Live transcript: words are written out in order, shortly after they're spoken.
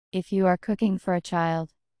If you are cooking for a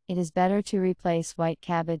child, it is better to replace white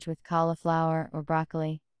cabbage with cauliflower or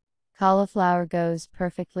broccoli. Cauliflower goes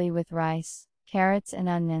perfectly with rice, carrots and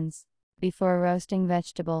onions. Before roasting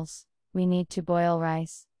vegetables, we need to boil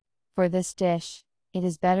rice. For this dish, it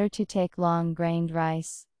is better to take long-grained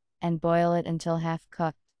rice and boil it until half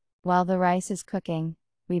cooked. While the rice is cooking,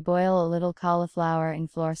 we boil a little cauliflower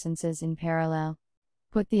inflorescences in parallel.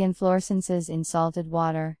 Put the inflorescences in salted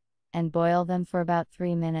water and boil them for about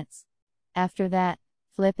 3 minutes. After that,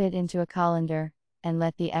 flip it into a colander and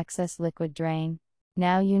let the excess liquid drain.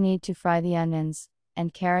 Now you need to fry the onions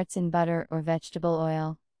and carrots in butter or vegetable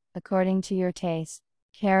oil, according to your taste.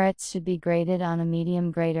 Carrots should be grated on a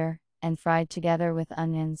medium grater and fried together with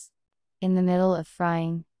onions. In the middle of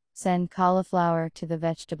frying, send cauliflower to the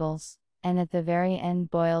vegetables, and at the very end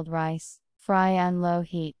boiled rice. Fry on low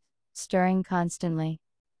heat, stirring constantly.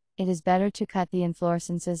 It is better to cut the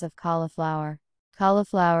inflorescences of cauliflower.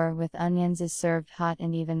 Cauliflower with onions is served hot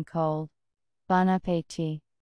and even cold. Bon appétit!